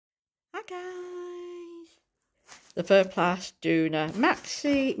guys, the Ferplast Duna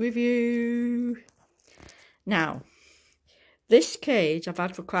Maxi review. Now, this cage I've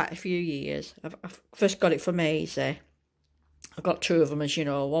had for quite a few years. I've first got it for Maisie. I got two of them, as you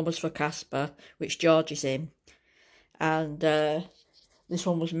know. One was for Casper, which George is in, and this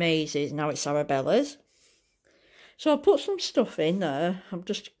one was Maisie's. Now it's Arabella's. So I put some stuff in there. I've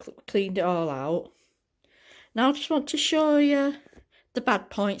just cleaned it all out. Now I just want to show you the bad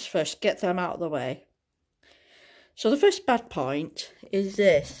points first, get them out of the way. So the first bad point is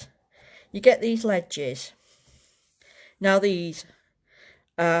this. You get these ledges. Now these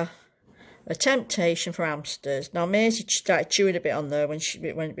are a temptation for hamsters. Now Maisie started chewing a bit on there when she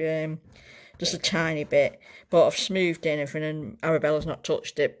went just a tiny bit, but I've smoothed in everything and Arabella's not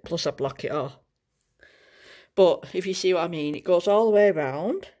touched it, plus I block it off. But if you see what I mean, it goes all the way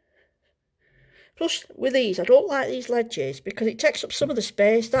around. Plus, with these, I don't like these ledges because it takes up some of the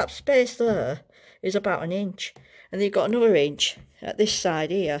space. That space there is about 1 inch. And then you've got another inch at this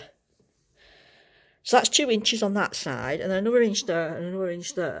side here. So that's 2 inches on that side, and then another inch there, and another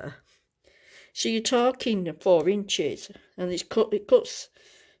inch there. So you're talking 4 inches, and it cuts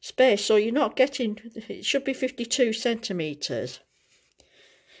space. So you're not getting, it should be 52 centimetres.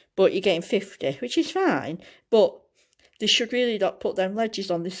 But you're getting 50, which is fine. But they should really not put them ledges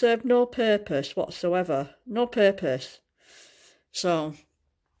on. They serve no purpose whatsoever. No purpose. So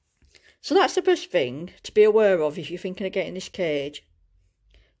that's the first thing to be aware of if you're thinking of getting this cage.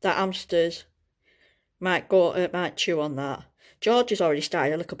 That hamsters might chew on that. George has already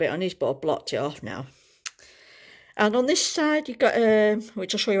started a little bit on his, but I've blocked it off now. And on this side, you've got,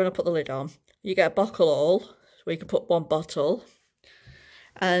 which I'll show you when I put the lid on, you get a bottle hole, where you can put one bottle.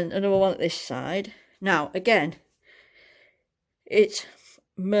 And another one at this side. Now, again, it's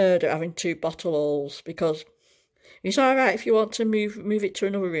murder having 2 bottle holes, because it's alright if you want to move it to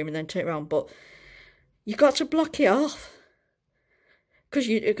another room and then turn it around, but you've got to block it off because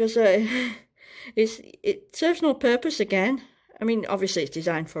it serves no purpose again. I mean, obviously it's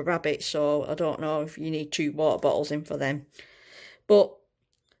designed for rabbits, so I don't know if you need 2 water bottles in for them, but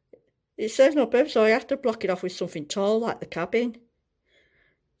it serves no purpose, so you have to block it off with something tall like the cabin.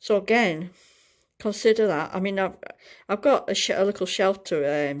 So again, consider that. I mean, I've got a little shelf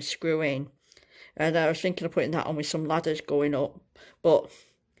to screw in, and I was thinking of putting that on with some ladders going up. But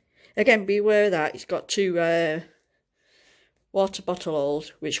again, be aware that it's got 2 water bottle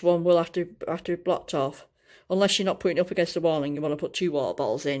holes, which one will have to be blocked off, unless you're not putting it up against the wall and you want to put 2 water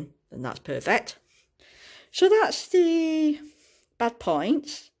bottles in. Then that's perfect. So that's the bad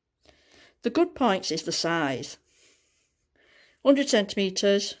points. The good points is the size. 100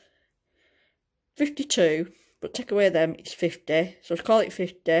 centimetres, 52, but take away them, it's 50, so let's call it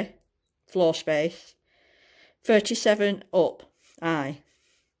 50, floor space, 37 up, aye.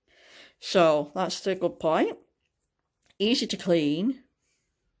 So that's the good point. Easy to clean.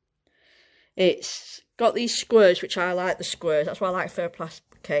 It's got these squares, which I like the squares, that's why I like Ferplast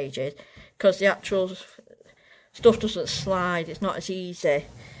cages, because the actual stuff doesn't slide, it's not as easy,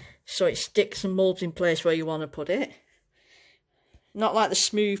 so it sticks and moulds in place where you want to put it. Not like the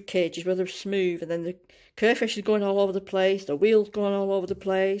smooth cages where they're smooth and then the curve is going all over the place, the wheels going all over the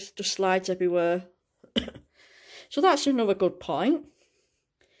place, just slides everywhere. So that's another good point.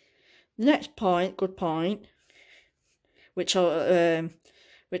 The next point, good point, which I'll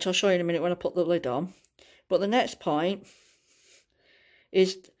show you in a minute when I put the lid on. But the next point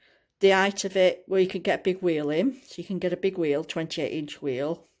is the height of it, where you can get a big wheel in. So you can get a big wheel, 28-inch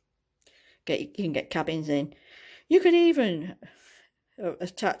wheel. You can get cabins in. You can even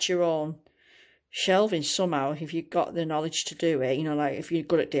attach your own shelving somehow if you've got the knowledge to do it, you know, like if you're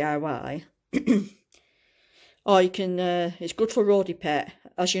good at DIY. Or you can, it's good for roadie pet.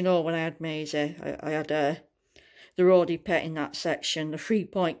 As you know, when I had Maisie, I had the roadie pet in that section, the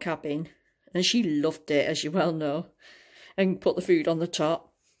 3-point cabin, and she loved it, as you well know, and put the food on the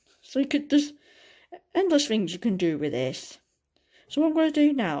top. So there's endless things you can do with this. So what I'm going to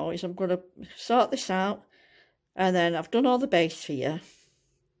do now is I'm going to sort this out. And then I've done all the base for you.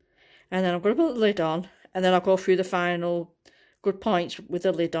 And then I'm going to put the lid on. And then I'll go through the final good points with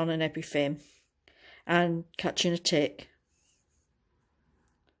the lid on and everything. And catching a tick.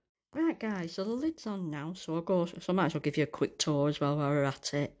 Right guys, so the lid's on now. So I might as well give you a quick tour as well while we're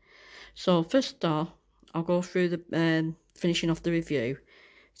at it. So first off, I'll go through the finishing off the review.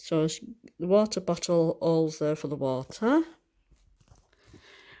 So the water bottle holes there for the water.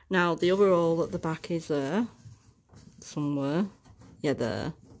 Now the other hole at the back is there. Somewhere, yeah,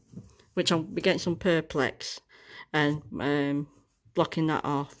 there, which I'll be getting some Perplex and blocking that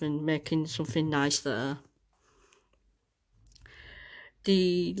off and making something nice there.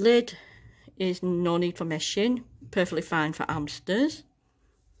 The lid is no need for meshing, perfectly fine for hamsters.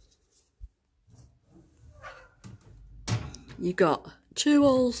 You got 2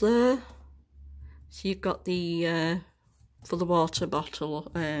 holes there, so you've got the for the water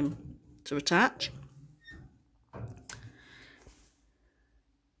bottle to attach.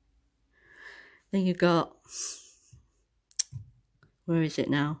 Then you got, where is it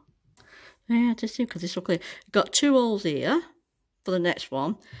now? Yeah, just see, because it's so clear. You've got 2 holes here for the next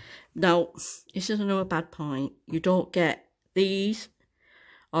one. Now, this is another bad point. You don't get these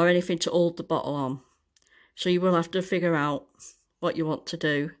or anything to hold the bottle on. So you will have to figure out what you want to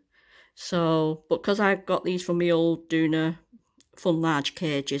do. So, but because I've got these from my old Duna Fun Large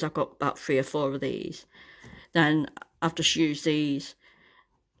cages, I've got about 3 or 4 of these. Then I've just used these.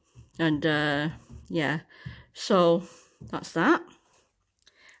 And, yeah. So, that's that.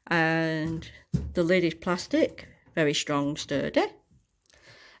 And the lid is plastic. Very strong, sturdy.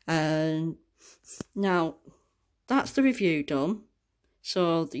 And now, that's the review done.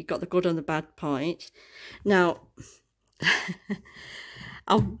 So, you've got the good and the bad points. Now,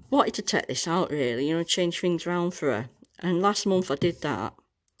 I wanted to take this out, really, you know, change things around for her. And last month I did that.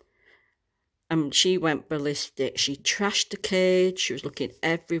 And she went ballistic. She trashed the cage. She was looking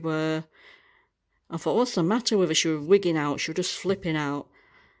everywhere. I thought, what's the matter with her? She was wigging out. She was just flipping out.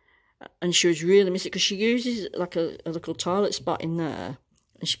 And she was really missing, because she uses like a little toilet spot in there.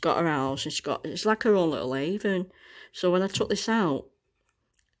 And she got her house, and it's like her own little haven. So when I took this out,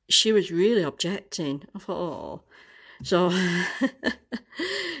 she was really objecting. I thought, oh. So,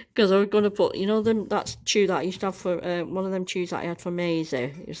 because I was going to put, you know, that chew that I used to have for, one of them chews that I had for Maisie.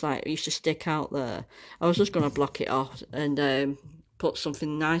 It was like, it used to stick out there. I was just going to block it off and put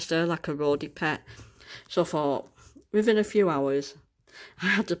something nice there, like a roadie pet. So I thought, within a few hours, I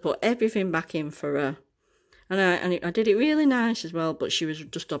had to put everything back in for her. And I did it really nice as well, but she was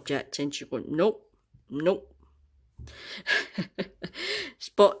just objecting. She went, nope, nope.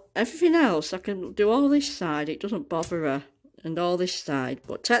 But everything else, I can do all this side, it doesn't bother her, and all this side,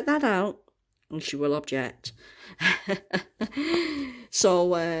 but take that out and she will object. So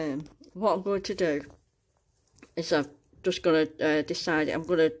what I'm going to do is I'm just going to decide, I'm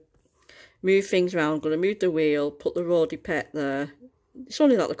going to move things around. I'm going to move the wheel, put the roadie pet there. It's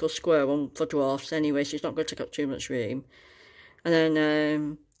only that little square one for dwarfs anyway, so it's not going to take up too much room. And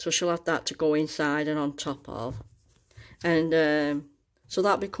then so she'll have that to go inside and on top of. And so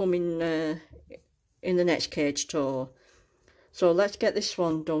that'll be coming in the next cage tour. So let's get this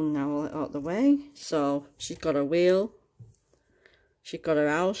one done now out of the way. So she's got her wheel, she's got her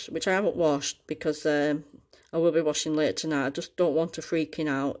house, which I haven't washed because I will be washing later tonight. I just don't want her freaking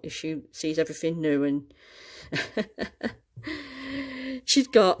out if she sees everything new. And she's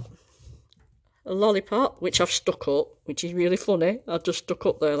got a lollipop, which I've stuck up, which is really funny. I've just stuck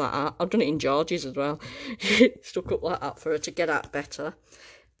up there like that. I've done it in George's as well. Stuck up like that for her to get at better.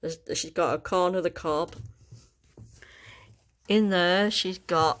 She's got a corner of the cob. In there, she's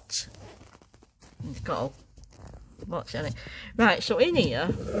got what's in it? Right, so in here,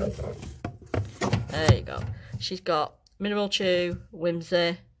 there you go. She's got mineral chew,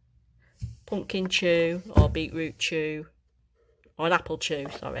 whimsy, pumpkin chew, or beetroot chew, or an apple chew,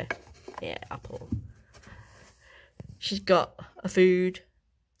 sorry. Yeah, apple. She's got a food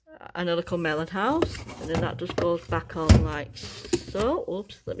and a little melon house, and then that just goes back on like so.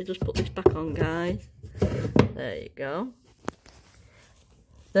 Oops, let me just put this back on, guys. There you go.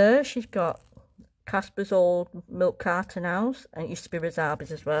 There, she's got Casper's old milk carton house, and it used to be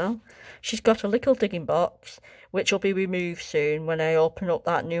Rosabi's as well. She's got a little digging box, which will be removed soon when I open up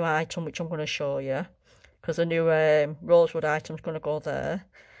that new item, which I'm going to show you, because the new rosewood item's going to go there.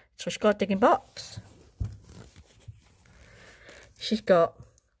 So she's got a digging box. She's got,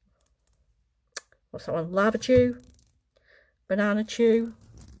 what's that one? Lava chew, banana chew,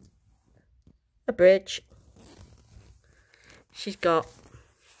 a bridge. She's got,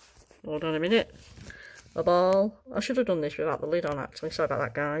 hold on a minute, a ball. I should have done this without the lid on, actually. Sorry about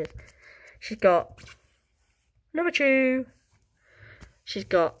that, guys. She's got another chew. She's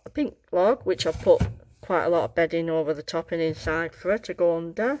got a pink log, which I've put quite a lot of bedding over the top and inside for her to go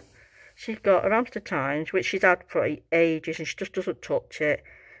under. She's got her hamster tines, which she's had for ages, and she just doesn't touch it.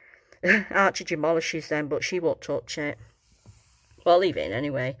 Archie demolishes them, but she won't touch it. Well, I'll leave it in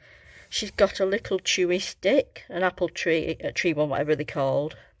anyway. She's got a little chewy stick, an apple tree, a tree one, whatever they're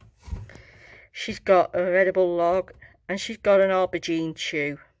called. She's got a edible log, and she's got an aubergine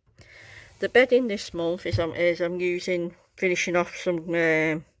chew. The bedding this month is I'm finishing off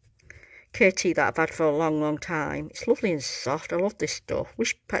some KT that I've had for a long time. It's lovely and soft. I love this stuff.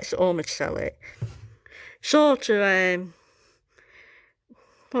 Wish Pets at Home would sell it. So to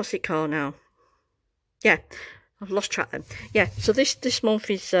what's it called now? Yeah, I've lost track then. Yeah, so this month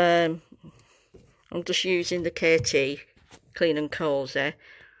is I'm just using the KT Clean and Cozy,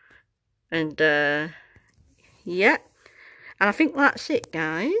 and yeah, and I think that's it,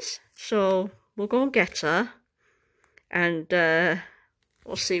 guys. So we'll go and get her, and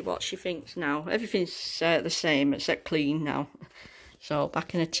we'll see what she thinks now. Everything's the same except clean now. So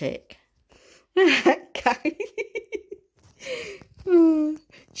back in a tick.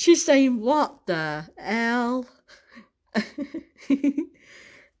 She's saying, what the hell?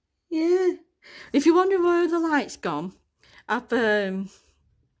 Yeah. If you're wondering where the light's gone, I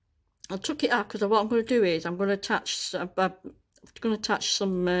took it out because what I'm going to do is I'm going to attach some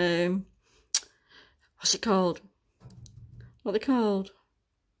what's it called? What are they called?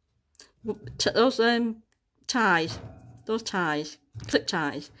 Those ties, clip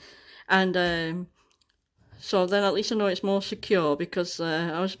ties, and so then at least I know it's more secure, because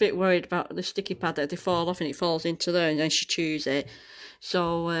I was a bit worried about the sticky pad that they fall off and it falls into there and then she chews it.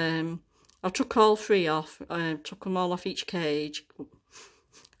 So I took all three off, took them all off each cage.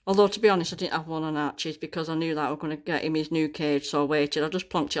 Although, to be honest, I didn't have one on Archie's because I knew that I was going to get him his new cage, so I waited. I just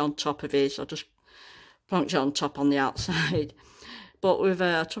plonked it on top of his. I just plonked it on top on the outside. But with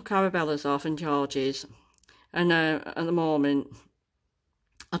I took Arabella's off and George's, and at the moment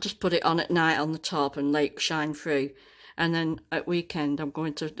I just put it on at night on the top and let it shine through. And then at weekend I'm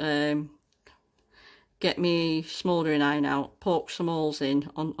going to get me smouldering iron out, poke some holes in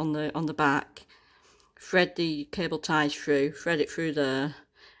on the back, thread the cable ties through, thread it through there,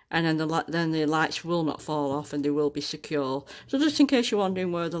 and then the lights will not fall off and they will be secure. So just in case you're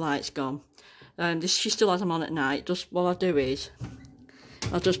wondering where the light's gone, she still has them on at night. Just what I do is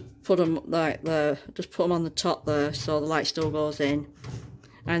I'll just put them like there, just put them on the top there so the light still goes in,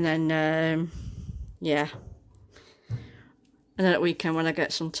 and then yeah, and then at weekend when I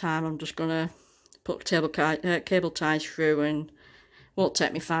get some time I'm just gonna put cable ties through, and won't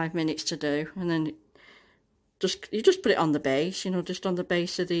take me 5 minutes to do, and then you just put it on the base, you know, just on the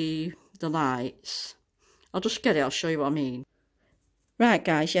base of the lights. I'll just get it, I'll show you what I mean. Right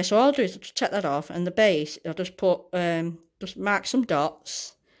guys, yeah, so all I'll do is just check that off, and the base I'll just put just mark some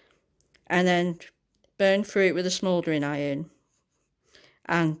dots and then burn through it with a smouldering iron.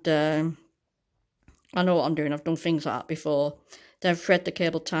 And I know what I'm doing, I've done things like that before. Then thread the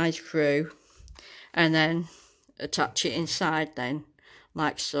cable ties through and then attach it inside then,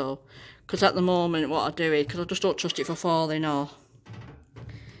 like so. Because at the moment what I do is, because I just don't trust it for falling off,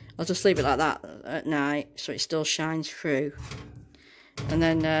 I'll just leave it like that at night so it still shines through. And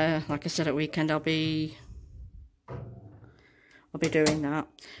then like I said, at weekend I'll be doing that.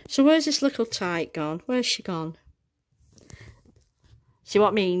 So where's this little tyke gone? Where's she gone? See what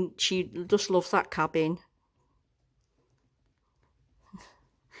I mean? She just loves that cabin.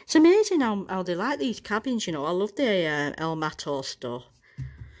 It's amazing how they like these cabins, you know. I love the El Mato stuff.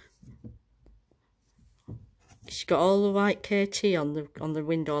 She's got all the white KT on the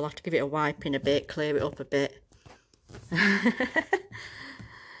window. I'll have to give it a wipe in a bit, clear it up a bit.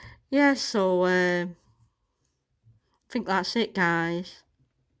 Yeah, so I think that's it, guys.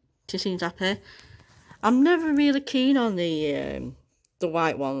 She seems happy. I'm never really keen on the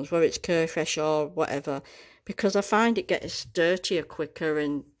white ones, whether it's Kerfresh or whatever, because I find it gets dirtier quicker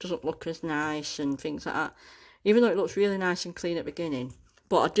and doesn't look as nice and things like that. Even though it looks really nice and clean at the beginning,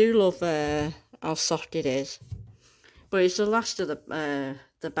 but I do love how soft it is. But it's the last of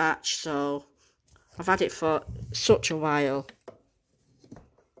the batch, so I've had it for such a while.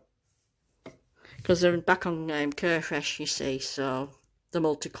 Because they're back on Kerfresh, you see, so the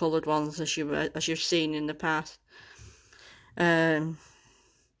multicoloured ones as you've seen in the past. But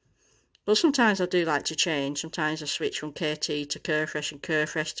sometimes I do like to change. Sometimes I switch from KT to Kerfresh and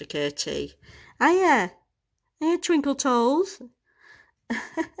Kerfresh to KT. Hiya, Twinkle Toes.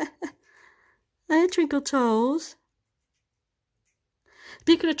 Hiya, Twinkle Toes.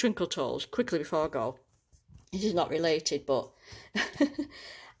 Speaking of Twinkle Toes, quickly before I go, this is not related, but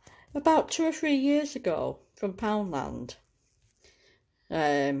about 2 or 3 years ago from Poundland,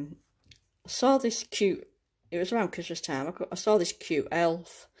 I saw this cute, it was around Christmas time, I saw this cute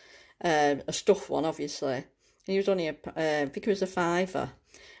elf, a stuffed one obviously, and he was only I think it was a £5,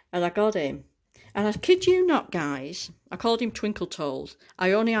 and I got him. And I kid you not, guys, I called him Twinkle Toes.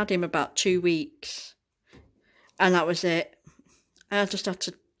 I only had him about 2 weeks, and that was it. I just had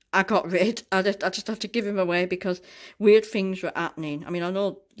to, I just had to give him away because weird things were happening. I mean, I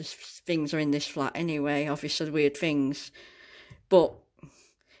know things are in this flat anyway, obviously weird things, but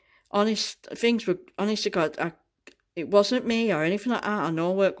honest to God, it wasn't me or anything like that. I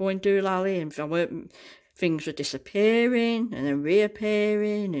know I weren't going doolally, and things were disappearing and then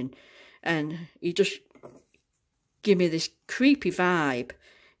reappearing, and he just give me this creepy vibe.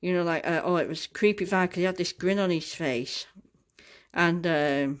 You know, like, oh, it was creepy vibe because he had this grin on his face. And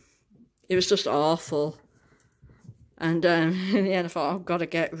it was just awful. And in the end, I thought, I've got to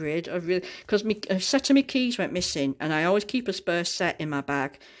get rid of it. Because a set of my keys went missing. And I always keep a spare set in my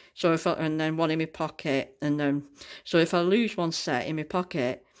bag. So and then one in my pocket. And then, so if I lose one set in my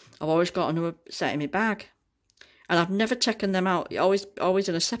pocket, I've always got another set in my bag. And I've never taken them out. Always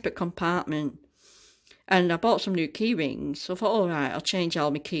in a separate compartment. And I bought some new key rings. So I thought, all right, I'll change all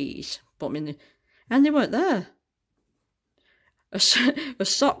my keys. And they weren't there. A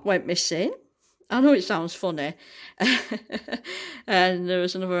sock went missing. I know it sounds funny. And there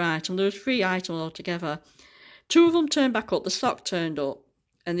was another item. There was 3 items altogether. 2 of them turned back up. The sock turned up.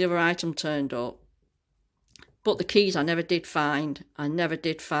 And the other item turned up. But the keys I never did find. And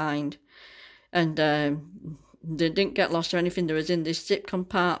they didn't get lost or anything. They was in this zip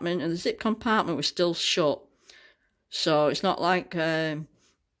compartment. And the zip compartment was still shut. So it's not like there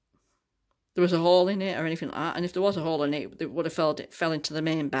was a hole in it or anything like that. And if there was a hole in it, it would have fell into the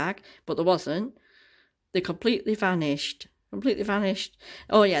main bag. But there wasn't. They completely vanished.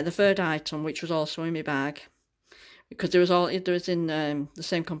 Oh yeah, the 3rd item, which was also in my bag, because there was in the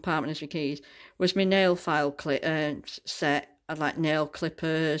same compartment as my keys, was my nail file set. I had like nail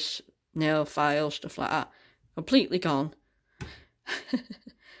clippers, nail files, stuff like that. Completely gone.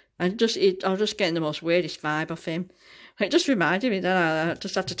 I was just getting the most weirdest vibe off him. It just reminded me that I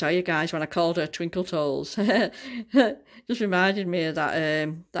just had to tell you guys when I called her Twinkle Toes. Just reminded me of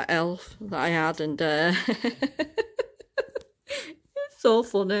that elf that I had, and it's so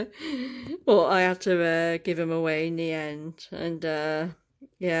funny. But I had to give him away in the end, and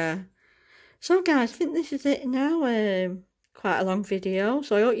yeah. So guys, I think this is it now. Quite a long video,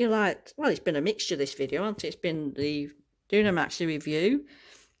 so I hope you liked. Well, it's been a mixture, this video, hasn't it? It's been the Duna Maxi review.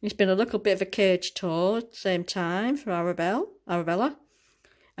 It's been a little bit of a cage tour at the same time for Arabella,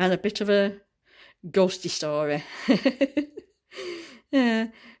 and a bit of a ghosty story. Yeah.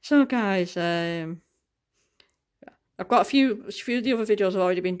 So guys, I've got a few of the other videos have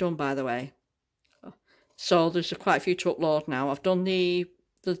already been done, by the way. So there's quite a few to upload now. I've done the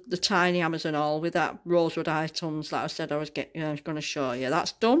tiny Amazon haul with that rosewood items that I said I was going to show you.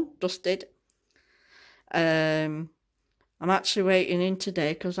 That's done, dusted. I'm actually waiting in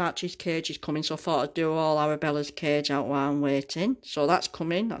today because Archie's cage is coming, so I thought I'd do all Arabella's cage out while I'm waiting. So that's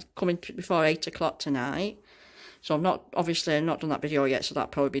coming. That's coming before 8 o'clock tonight. So I've not done that video yet, so that'll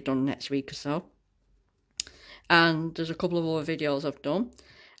probably be done next week or so. And there's a couple of other videos I've done.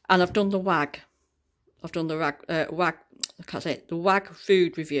 And I've done the WAG. I've done the the WAG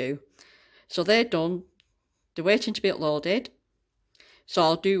food review. So they're done. They're waiting to be uploaded. So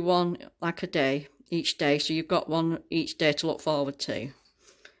I'll do one like a day, each day. So you've got one each day to look forward to.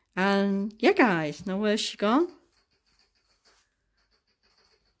 And yeah, guys, now where's she gone?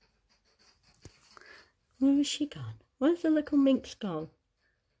 Where has she gone? Where's the little minx gone?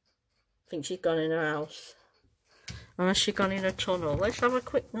 I think she's gone in her house. Or has she gone in a tunnel? Let's have a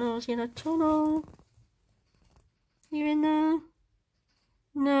quick nose in a tunnel. You in there?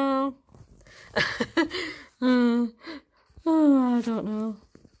 No. Oh, I don't know.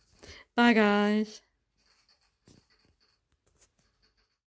 Bye, guys.